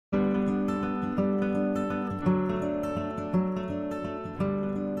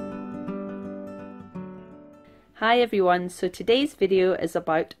Hi everyone, so today's video is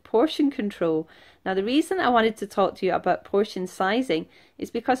about portion control. Now the reason I wanted to talk to you about portion sizing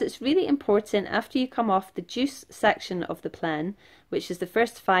is because it's really important after you come off the juice section of the plan, which is the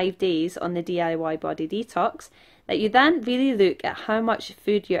first 5 days on the DIY Body Detox, that you then really look at how much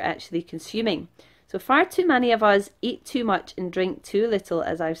food you're actually consuming. So far too many of us eat too much and drink too little,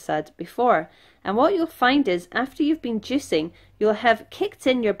 as I've said before. And what you'll find is after you've been juicing, you'll have kicked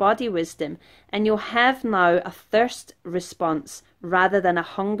in your body wisdom and you'll have now a thirst response rather than a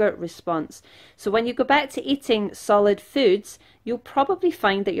hunger response. So when you go back to eating solid foods, you'll probably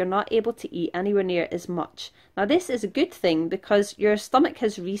find that you're not able to eat anywhere near as much. Now this is a good thing because your stomach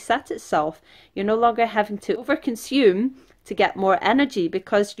has reset itself. You're no longer having to overconsume to get more energy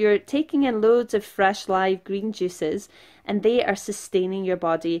because you're taking in loads of fresh live green juices and they are sustaining your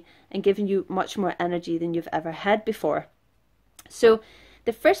body and giving you much more energy than you've ever had before. So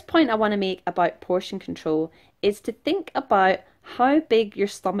the first point I want to make about portion control is to think about how big your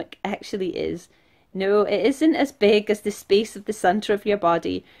stomach actually is. No, it isn't as big as the space of the center of your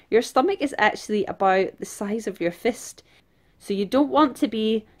body. Your stomach is actually about the size of your fist. So you don't want to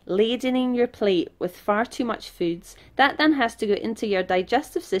be ladening your plate with far too much foods. That then has to go into your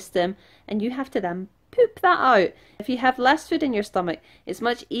digestive system and you have to then poop that out. If you have less food in your stomach, it's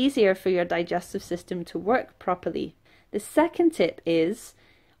much easier for your digestive system to work properly. The second tip is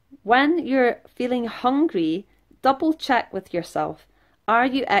when you're feeling hungry, double check with yourself. Are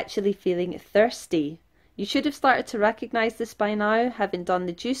you actually feeling thirsty? You should have started to recognize this by now, having done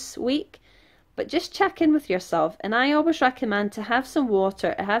the juice week. But just check in with yourself, and I always recommend to have some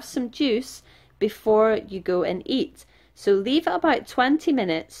water, have some juice before you go and eat. So leave it about 20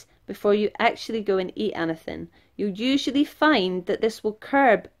 minutes before you actually go and eat anything. You'll usually find that this will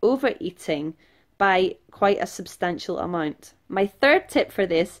curb overeating by quite a substantial amount. My third tip for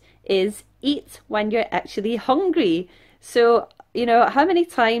this is eat when you're actually hungry. So, how many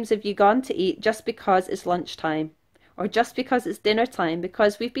times have you gone to eat just because it's lunchtime? Or just because it's dinner time,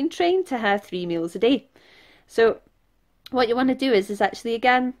 because we've been trained to have 3 meals a day. So what you want to do is actually,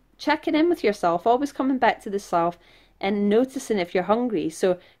 again, checking in with yourself, always coming back to the self and noticing if you're hungry.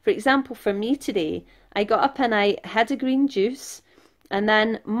 So for example, for me today, I got up and I had a green juice, and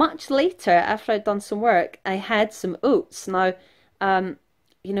then much later, after I'd done some work, I had some oats. Now,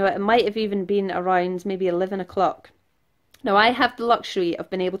 it might have even been around maybe 11 o'clock. Now I have the luxury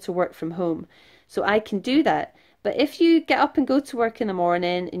of being able to work from home, so I can do that. But if you get up and go to work in the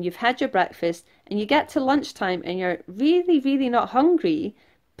morning and you've had your breakfast and you get to lunchtime and you're really, really not hungry,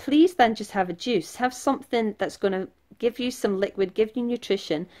 please then just have a juice. Have something that's going to give you some liquid, give you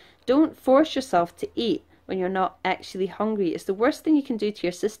nutrition. Don't force yourself to eat when you're not actually hungry. It's the worst thing you can do to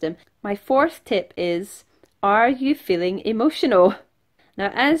your system. My fourth tip is, are you feeling emotional?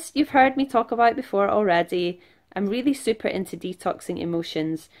 Now, as you've heard me talk about before already, I'm really super into detoxing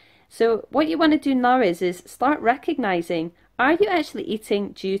emotions. So what you want to do now is start recognizing, are you actually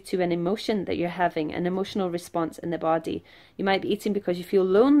eating due to an emotion that you're having, an emotional response in the body? You might be eating because you feel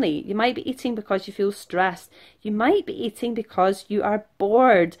lonely. You might be eating because you feel stressed. You might be eating because you are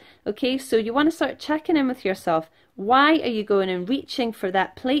bored. Okay, so you want to start checking in with yourself. Why are you going and reaching for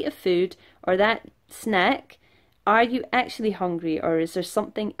that plate of food or that snack? Are you actually hungry, or is there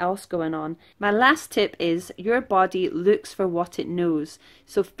something else going on? My last tip is your body looks for what it knows.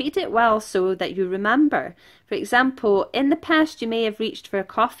 So feed it well so that you remember. For example, in the past you may have reached for a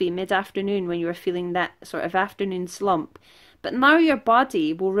coffee mid-afternoon when you were feeling that sort of afternoon slump. But now your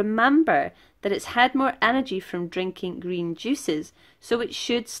body will remember that it's had more energy from drinking green juices. So it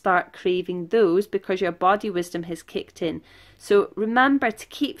should start craving those because your body wisdom has kicked in. So remember to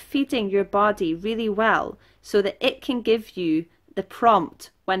keep feeding your body really well so that it can give you the prompt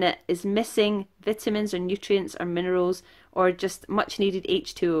when it is missing vitamins or nutrients or minerals or just much needed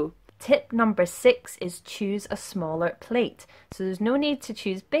H2O. Tip number 6 is choose a smaller plate. So there's no need to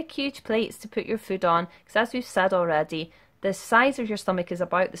choose big huge plates to put your food on, because as we've said already, the size of your stomach is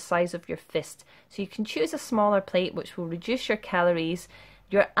about the size of your fist. So you can choose a smaller plate which will reduce your calories.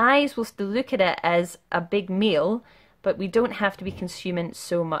 Your eyes will still look at it as a big meal, but we don't have to be consuming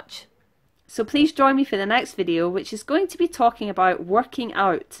so much. So please join me for the next video, which is going to be talking about working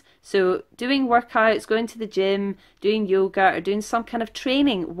out. So doing workouts, going to the gym, doing yoga or doing some kind of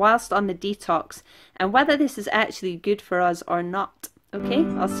training whilst on the detox, and whether this is actually good for us or not. Okay,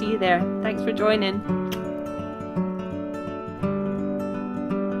 I'll see you there. Thanks for joining.